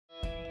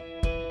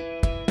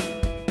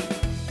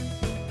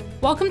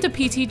Welcome to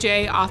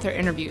PTJ Author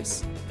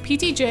Interviews.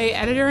 PTJ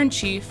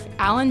Editor-in-Chief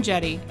Alan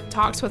Jetty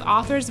talks with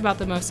authors about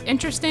the most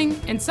interesting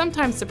and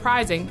sometimes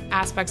surprising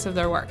aspects of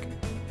their work.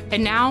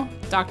 And now,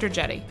 Dr.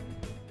 Jetty.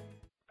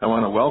 I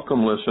want to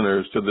welcome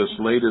listeners to this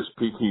latest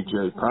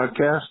PTJ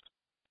podcast.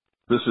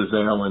 This is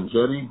Alan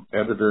Jetty,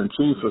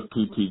 Editor-in-Chief of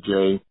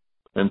PTJ,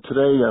 and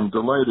today I'm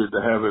delighted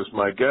to have as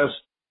my guest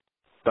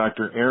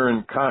Dr.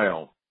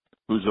 Keil,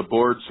 who's a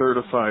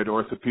board-certified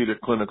orthopedic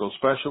clinical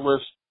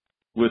specialist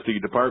with the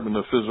Department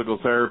of Physical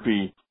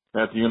Therapy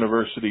at the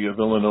University of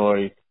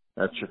Illinois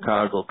at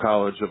Chicago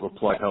College of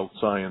Applied Health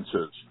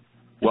Sciences.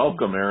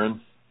 Welcome,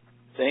 Aaron.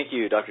 Thank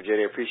you, Dr.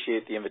 Jetty. I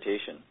appreciate the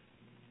invitation.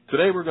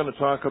 Today we're going to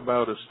talk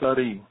about a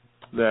study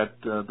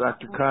that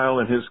Dr. Keil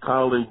and his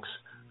colleagues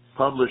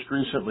published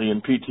recently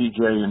in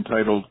PTJ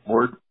entitled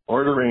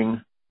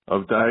Ordering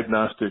of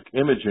Diagnostic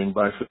Imaging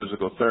by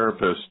Physical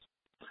Therapists,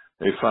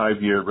 a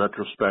 5-year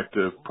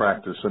retrospective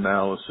practice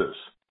analysis.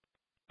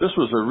 This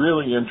was a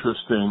really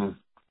interesting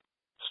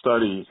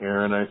study,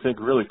 Aaron. I think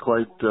really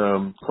quite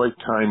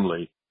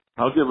timely.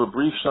 I'll give a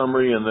brief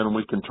summary and then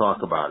we can talk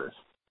about it.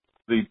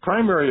 The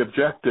primary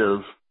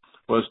objective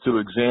was to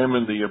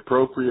examine the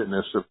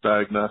appropriateness of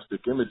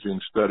diagnostic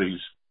imaging studies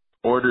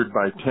ordered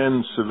by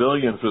 10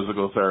 civilian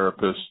physical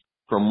therapists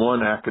from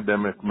one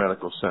academic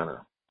medical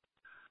center.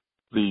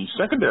 The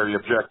secondary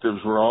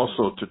objectives were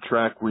also to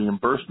track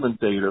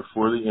reimbursement data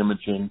for the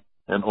imaging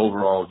and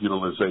overall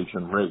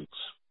utilization rates.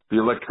 The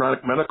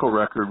electronic medical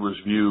record was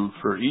viewed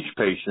for each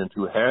patient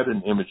who had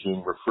an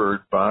imaging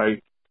referred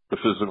by the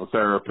physical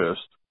therapist.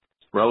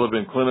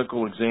 Relevant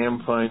clinical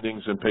exam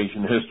findings and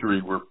patient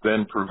history were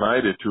then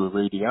provided to a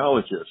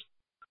radiologist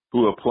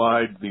who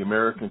applied the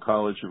American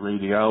College of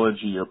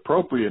Radiology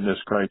appropriateness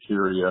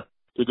criteria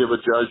to give a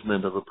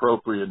judgment of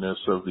appropriateness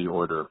of the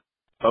order.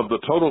 Of the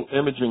total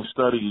imaging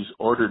studies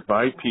ordered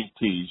by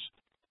PTs,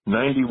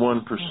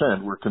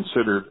 91% were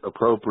considered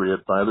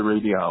appropriate by the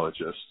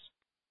radiologists,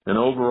 and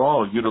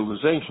overall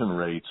utilization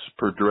rates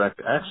per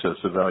direct access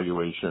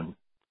evaluation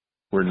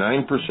were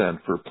 9%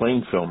 for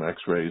plain film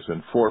x-rays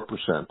and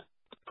 4%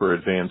 for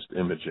advanced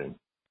imaging.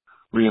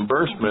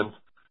 Reimbursement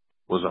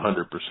was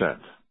 100%.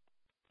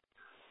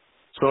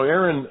 So,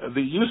 Aaron,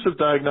 the use of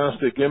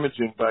diagnostic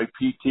imaging by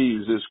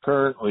PTs is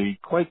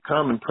currently quite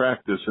common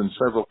practice in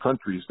several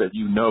countries that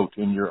you note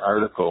in your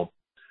article,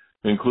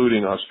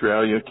 including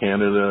Australia,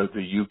 Canada,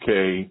 the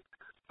UK,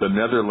 the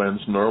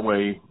Netherlands,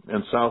 Norway,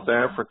 and South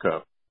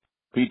Africa.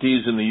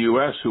 PTs in the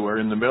U.S. who are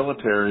in the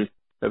military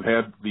have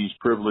had these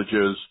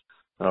privileges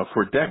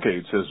for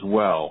decades as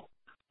well.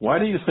 Why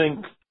do you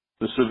think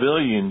the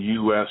civilian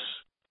U.S.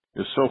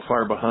 is so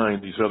far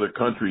behind these other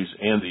countries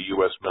and the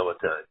U.S.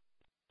 military?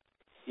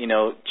 You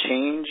know,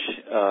 change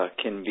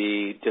can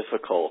be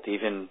difficult.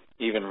 Even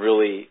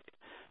really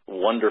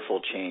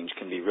wonderful change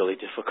can be really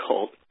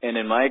difficult. And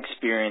in my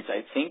experience,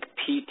 I think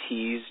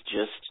PTs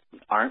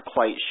just aren't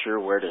quite sure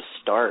where to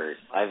start.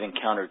 I've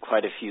encountered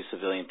quite a few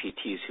civilian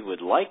PTs who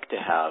would like to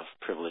have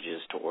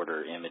privileges to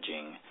order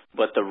imaging,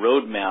 but the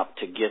roadmap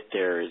to get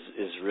there is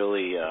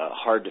really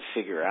hard to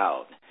figure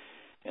out.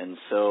 And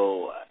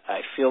so I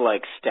feel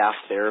like staff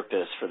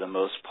therapists, for the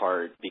most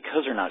part,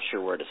 because they're not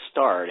sure where to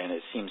start, and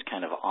it seems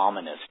kind of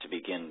ominous to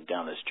begin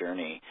down this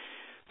journey,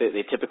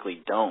 they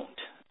typically don't.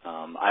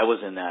 I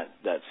was in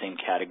that same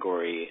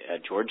category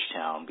at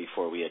Georgetown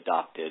before we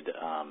adopted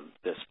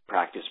this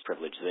practice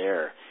privilege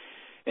there.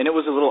 And it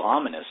was a little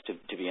ominous,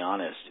 to be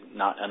honest,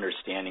 not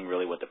understanding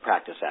really what the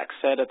Practice Act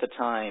said at the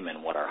time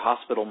and what our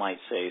hospital might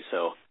say.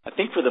 So I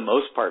think for the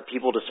most part,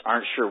 people just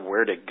aren't sure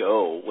where to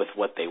go with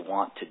what they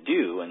want to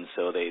do, and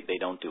so they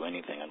don't do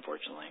anything,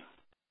 unfortunately.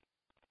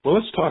 Well,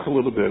 let's talk a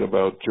little bit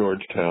about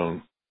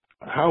Georgetown.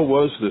 How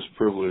was this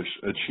privilege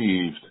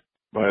achieved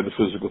by the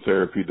physical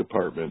therapy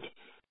department?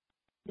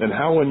 And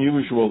how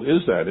unusual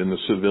is that in the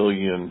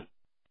civilian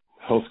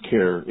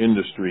healthcare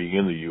industry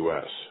in the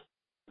U.S.?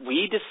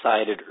 We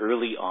decided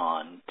early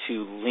on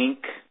to link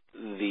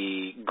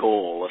the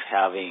goal of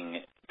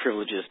having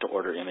privileges to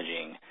order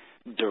imaging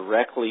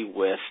directly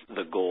with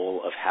the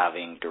goal of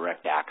having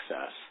direct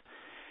access.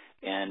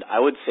 And I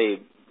would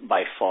say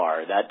by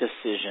far that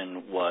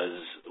decision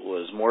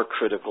was more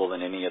critical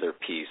than any other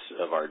piece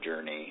of our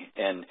journey.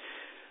 And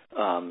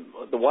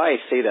the why I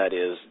say that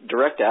is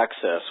direct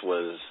access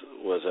was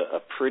a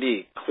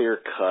pretty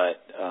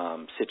clear-cut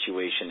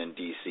situation in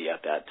D.C.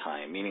 at that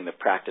time, meaning the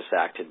Practice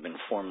Act had been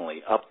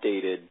formally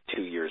updated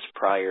 2 years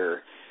prior.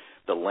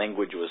 The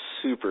language was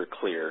super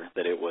clear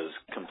that it was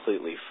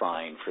completely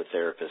fine for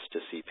therapists to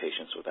see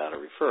patients without a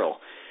referral,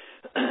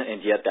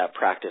 and yet that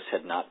practice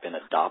had not been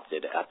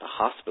adopted at the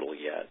hospital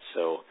yet.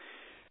 So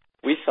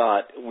we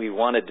thought we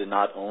wanted to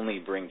not only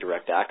bring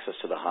direct access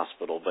to the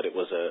hospital, but it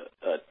was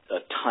a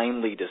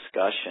timely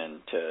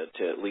discussion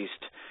to at least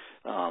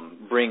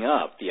bring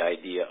up the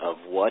idea of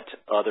what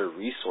other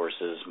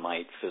resources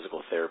might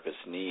physical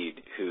therapists need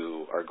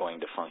who are going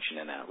to function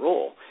in that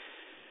role.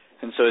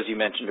 And so as you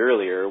mentioned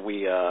earlier,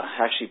 we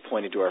actually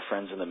pointed to our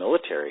friends in the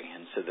military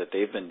and said that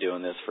they've been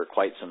doing this for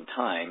quite some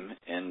time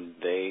and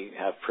they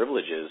have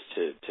privileges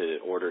to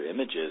order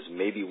images.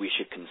 Maybe we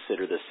should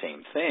consider the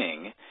same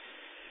thing.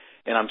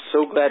 And I'm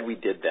so glad we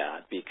did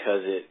that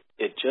because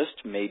it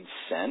just made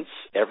sense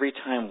every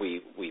time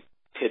we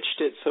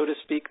pitched it, so to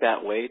speak,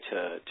 that way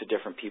to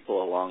different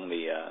people along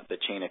the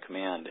chain of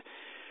command.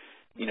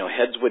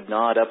 Heads would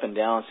nod up and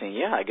down saying,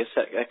 yeah, I guess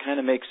that kind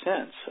of makes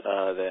sense,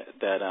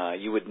 that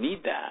you would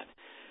need that.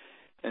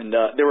 And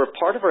there were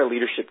part of our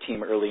leadership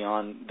team early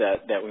on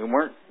that we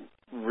weren't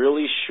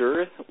really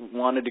sure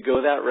wanted to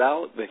go that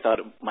route. They thought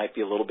it might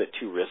be a little bit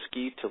too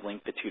risky to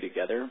link the two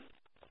together.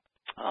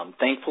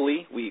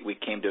 Thankfully, we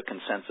came to a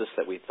consensus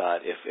that we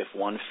thought if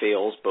one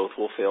fails, both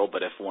will fail,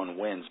 but if one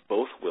wins,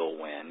 both will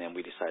win, and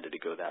we decided to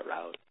go that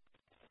route.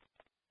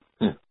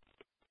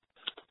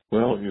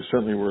 Well, you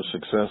certainly were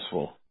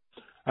successful.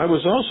 I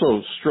was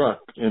also struck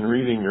in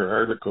reading your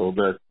article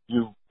that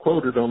you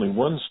quoted only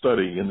one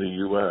study in the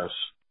U.S.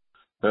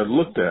 that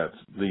looked at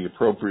the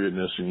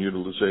appropriateness and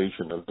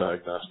utilization of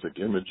diagnostic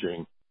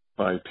imaging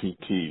by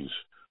PTs.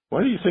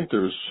 Why do you think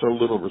there's so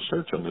little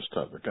research on this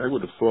topic? I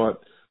would have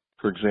thought,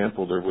 for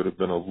example, there would have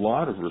been a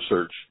lot of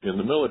research in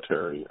the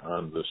military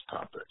on this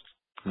topic.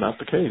 Not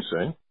the case,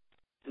 eh?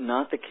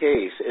 Not the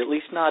case, at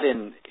least not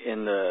in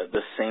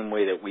the same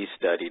way that we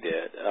studied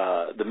it.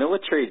 The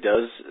military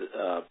does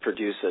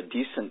produce a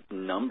decent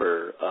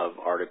number of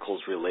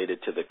articles related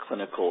to the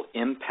clinical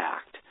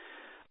impact,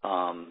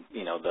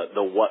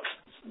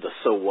 the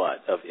so what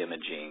of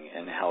imaging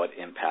and how it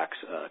impacts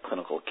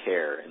clinical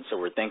care. And so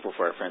we're thankful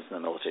for our friends in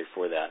the military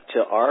for that.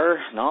 To our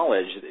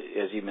knowledge,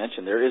 as you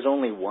mentioned, there is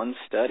only one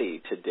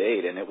study to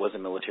date, and it was a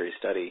military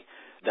study,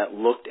 that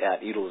looked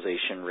at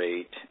utilization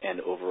rate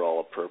and overall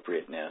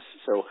appropriateness.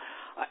 So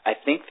I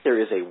think there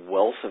is a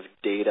wealth of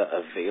data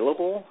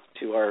available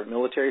to our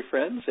military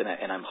friends,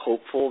 and I'm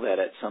hopeful that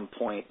at some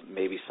point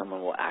maybe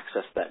someone will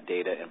access that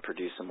data and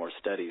produce some more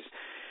studies.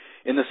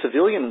 In the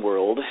civilian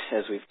world,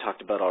 as we've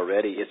talked about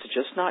already, it's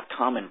just not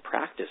common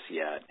practice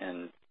yet,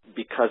 and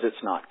because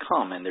it's not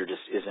common, there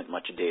just isn't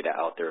much data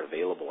out there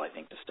available, I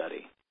think, to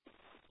study.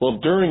 Well,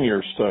 during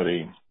your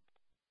study,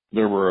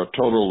 there were a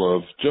total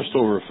of just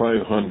over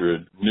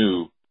 500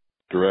 new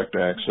direct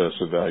access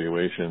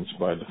evaluations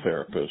by the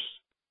therapist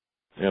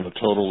and a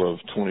total of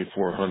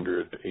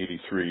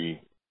 2,483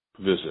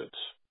 visits.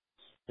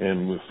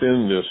 And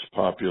within this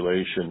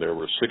population, there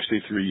were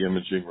 63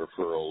 imaging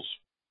referrals,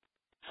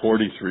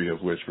 43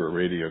 of which were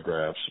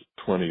radiographs,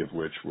 20 of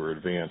which were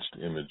advanced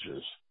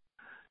images.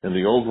 And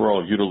the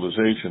overall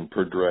utilization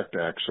per direct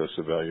access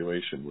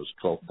evaluation was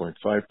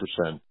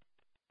 12.5%.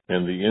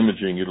 And the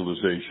imaging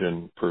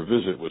utilization per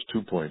visit was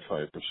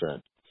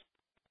 2.5%.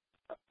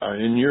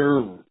 In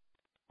your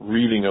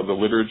reading of the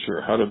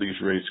literature, how do these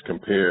rates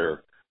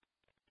compare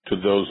to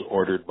those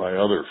ordered by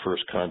other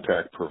first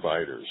contact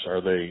providers?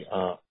 Are they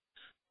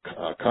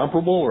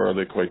comparable or are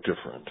they quite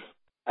different?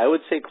 I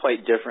would say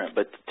quite different,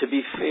 but to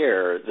be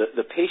fair,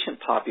 the patient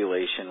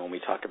population, when we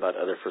talk about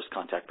other first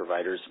contact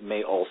providers,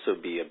 may also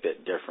be a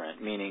bit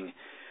different, meaning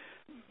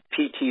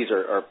PTs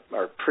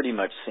are pretty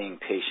much seeing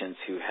patients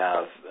who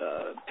have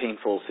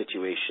painful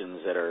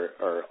situations that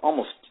are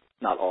almost,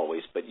 not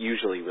always, but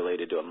usually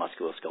related to a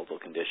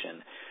musculoskeletal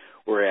condition,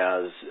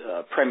 whereas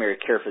primary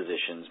care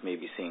physicians may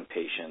be seeing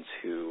patients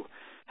who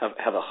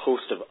have a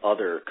host of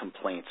other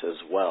complaints as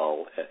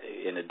well,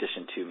 in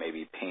addition to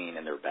maybe pain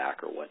in their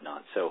back or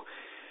whatnot. So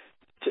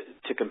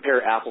to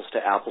compare apples to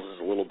apples is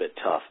a little bit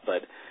tough,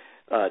 but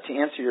to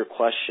answer your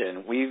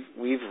question,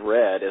 we've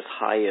read as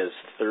high as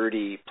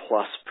 30+%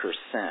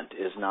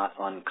 is not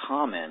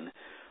uncommon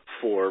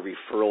for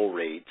referral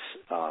rates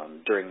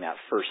during that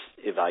first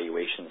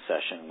evaluation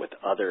session with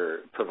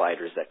other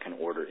providers that can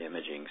order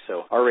imaging.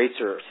 So our rates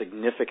are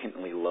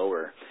significantly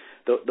lower.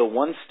 The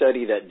one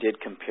study that did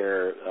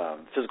compare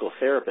physical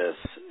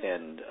therapists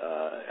and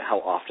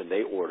how often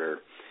they order,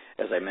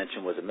 as I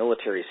mentioned, was a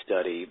military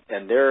study,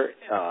 and their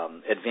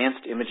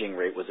advanced imaging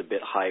rate was a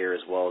bit higher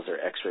as well as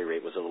their x-ray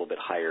rate was a little bit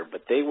higher,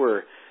 but they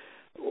were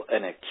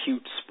an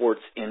acute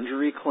sports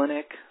injury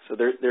clinic, so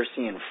they're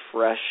seeing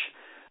fresh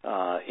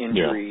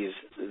injuries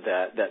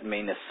that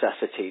may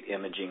necessitate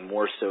imaging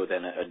more so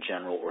than a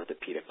general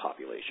orthopedic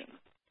population.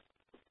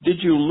 Did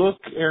you look,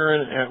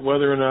 Aaron, at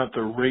whether or not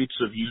the rates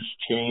of use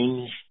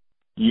change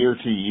year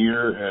to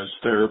year as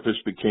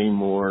therapists became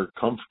more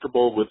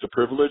comfortable with the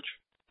privilege?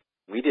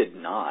 We did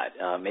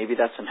not. Maybe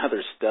that's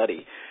another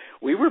study.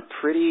 We were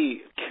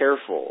pretty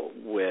careful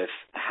with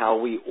how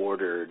we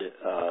ordered,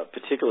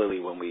 particularly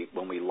when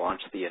we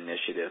launched the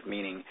initiative,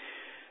 meaning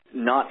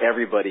not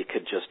everybody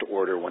could just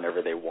order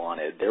whenever they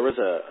wanted. There was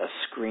a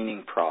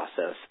screening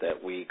process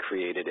that we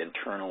created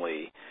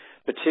internally,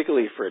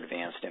 particularly for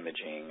advanced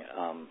imaging.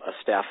 A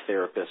staff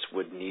therapist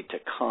would need to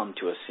come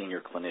to a senior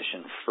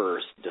clinician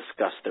first,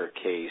 discuss their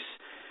case,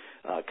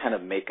 kind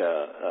of make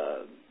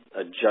a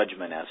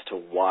judgment as to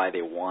why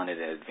they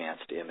wanted an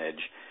advanced image,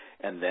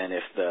 and then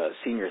if the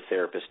senior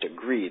therapist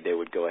agreed, they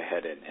would go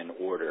ahead and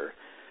order.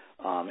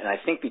 And I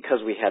think because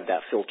we had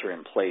that filter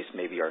in place,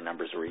 maybe our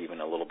numbers were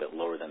even a little bit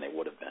lower than they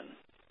would have been.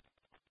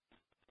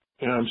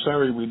 And I'm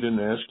sorry we didn't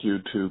ask you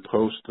to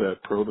post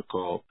that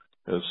protocol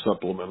as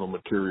supplemental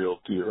material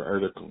to your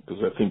article,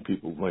 because I think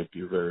people might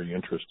be very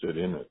interested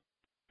in it.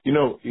 You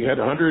know, you had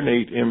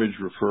 108 image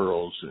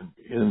referrals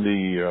in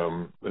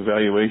the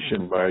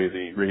evaluation by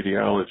the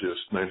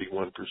radiologist.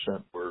 91%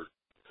 were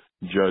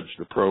judged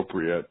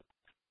appropriate.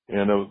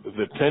 And of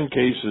the 10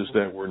 cases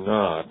that were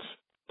not,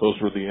 those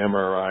were the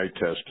MRI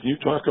tests. Can you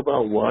talk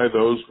about why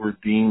those were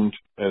deemed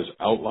as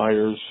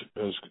outliers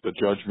as the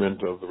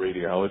judgment of the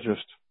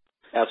radiologist?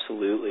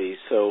 Absolutely.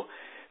 So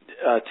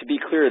to be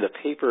clear, the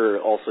paper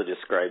also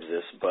describes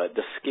this, but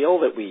the scale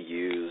that we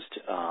used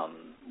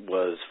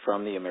was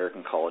from the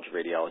American College of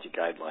Radiology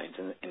guidelines,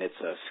 and it's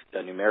a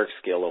numeric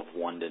scale of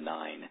 1 to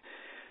 9.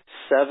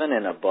 7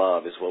 and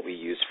above is what we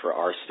used for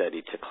our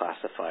study to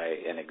classify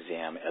an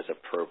exam as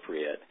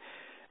appropriate.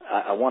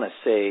 I want to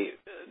say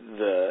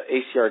the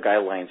ACR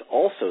guidelines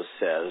also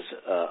says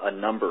a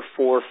number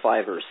 4,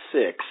 5, or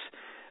 6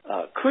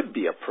 could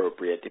be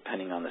appropriate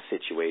depending on the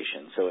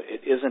situation. So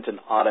it isn't an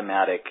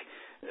automatic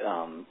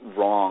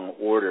wrong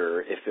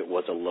order if it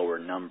was a lower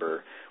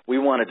number. We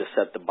wanted to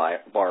set the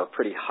bar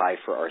pretty high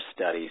for our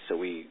study, so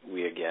we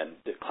again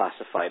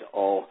classified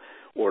all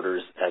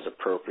orders as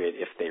appropriate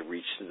if they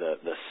reached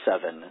the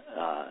 7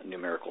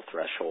 numerical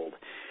threshold.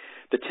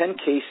 The 10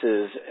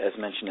 cases, as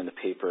mentioned in the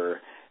paper,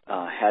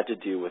 had to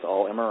do with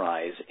all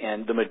MRIs,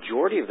 and the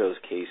majority of those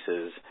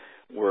cases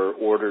were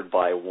ordered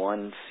by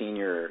one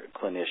senior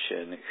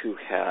clinician who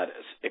had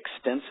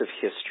extensive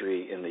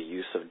history in the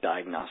use of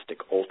diagnostic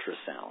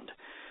ultrasound.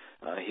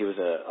 He was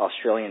an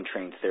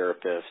Australian-trained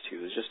therapist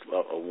who was just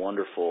a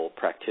wonderful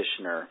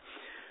practitioner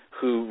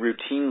who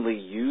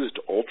routinely used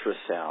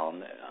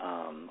ultrasound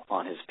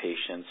on his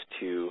patients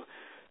to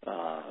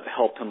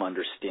help him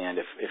understand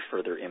if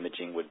further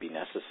imaging would be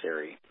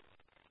necessary.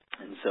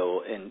 And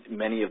so in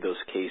many of those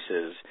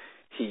cases,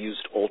 he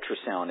used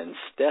ultrasound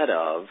instead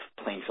of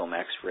plain film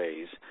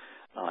X-rays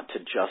to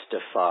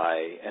justify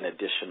an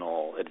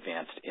additional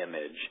advanced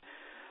image.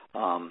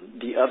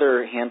 The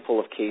other handful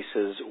of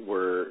cases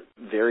were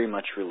very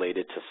much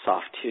related to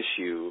soft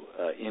tissue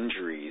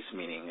injuries,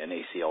 meaning an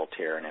ACL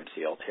tear, an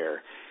MCL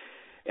tear.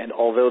 And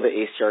although the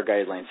ACR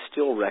guidelines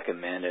still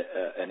recommend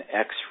an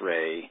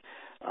X-ray,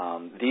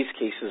 these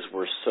cases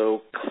were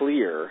so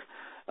clear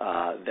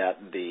that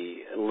the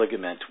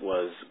ligament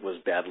was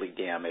badly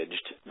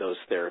damaged. Those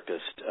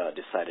therapists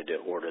decided to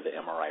order the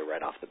MRI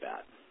right off the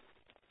bat.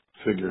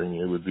 Figuring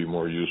it would be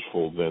more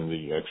useful than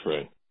the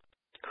X-ray.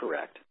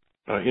 Correct.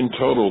 In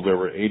total, there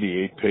were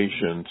 88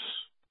 patients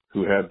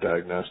who had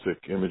diagnostic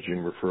imaging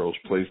referrals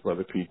placed by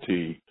the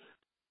PT,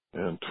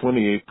 and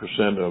 28%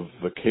 of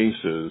the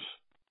cases,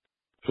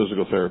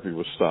 physical therapy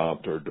was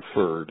stopped or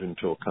deferred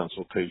until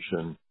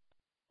consultation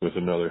with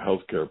another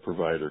healthcare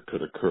provider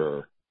could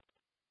occur.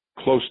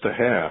 Close to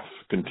half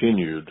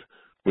continued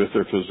with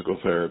their physical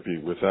therapy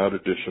without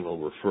additional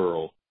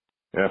referral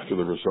after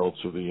the results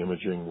of the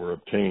imaging were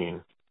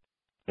obtained,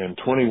 and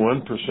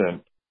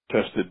 21%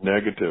 tested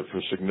negative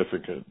for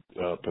significant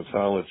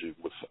pathology,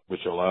 which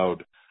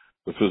allowed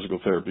the physical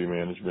therapy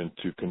management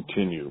to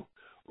continue.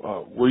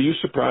 Were you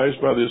surprised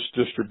by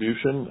this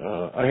distribution?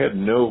 I had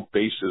no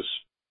basis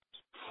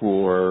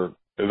for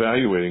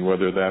evaluating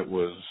whether that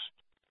was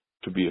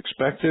to be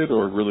expected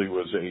or really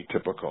was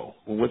atypical.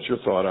 Well, what's your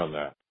thought on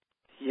that?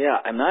 Yeah,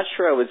 I'm not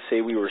sure I would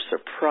say we were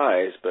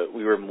surprised, but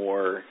we were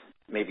more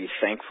maybe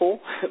thankful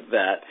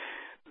that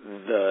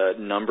the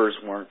numbers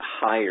weren't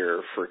higher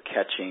for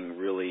catching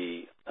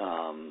really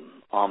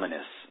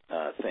ominous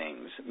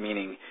things,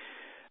 meaning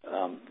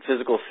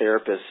physical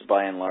therapists,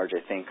 by and large,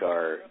 I think,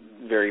 are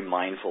very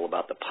mindful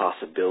about the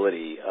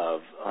possibility of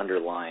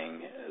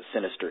underlying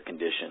sinister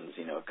conditions,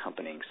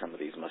 accompanying some of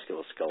these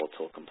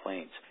musculoskeletal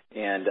complaints.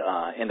 And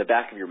in the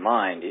back of your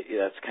mind,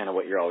 that's kind of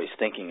what you're always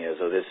thinking is,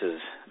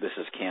 this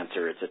is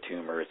cancer, it's a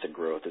tumor, it's a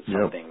growth, it's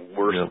something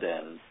worse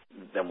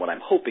than what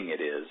I'm hoping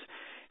it is.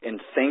 And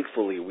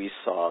thankfully, we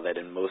saw that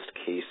in most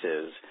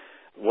cases,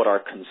 what our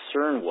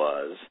concern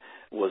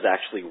was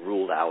actually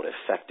ruled out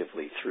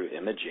effectively through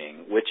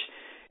imaging, which,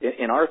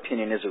 in our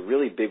opinion, is a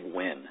really big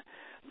win.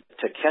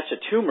 To catch a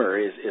tumor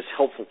is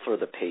helpful for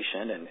the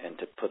patient and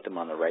to put them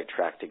on the right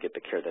track to get the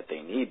care that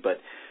they need, but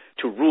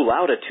to rule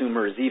out a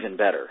tumor is even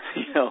better.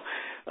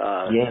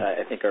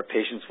 I think our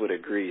patients would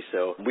agree.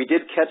 So we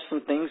did catch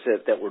some things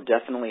that were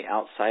definitely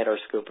outside our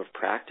scope of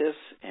practice,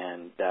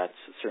 and that's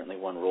certainly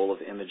one role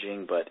of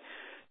imaging, but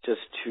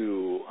just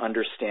to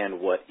understand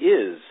what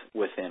is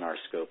within our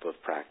scope of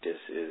practice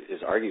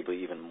is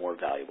arguably even more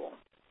valuable.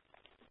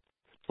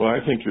 Well, I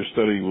think your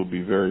study will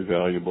be very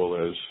valuable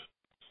as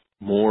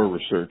more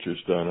research is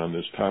done on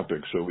this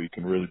topic, so we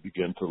can really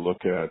begin to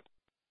look at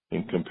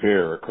and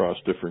compare across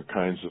different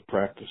kinds of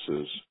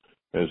practices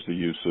as the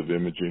use of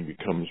imaging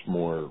becomes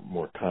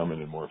more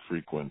common and more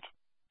frequent.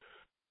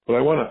 But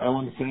I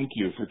want to thank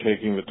you for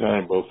taking the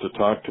time both to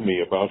talk to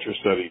me about your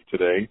study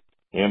today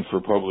and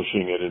for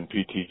publishing it in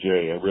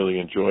PTJ. I really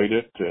enjoyed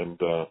it, and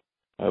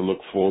I look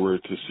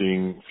forward to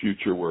seeing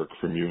future work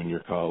from you and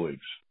your colleagues.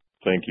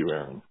 Thank you,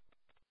 Aaron.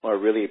 Well, I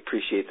really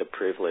appreciate the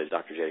privilege,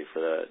 Dr. Jetty,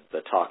 for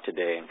the talk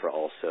today and for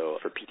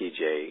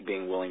PTJ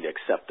being willing to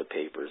accept the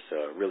papers. So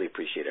I really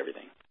appreciate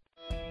everything.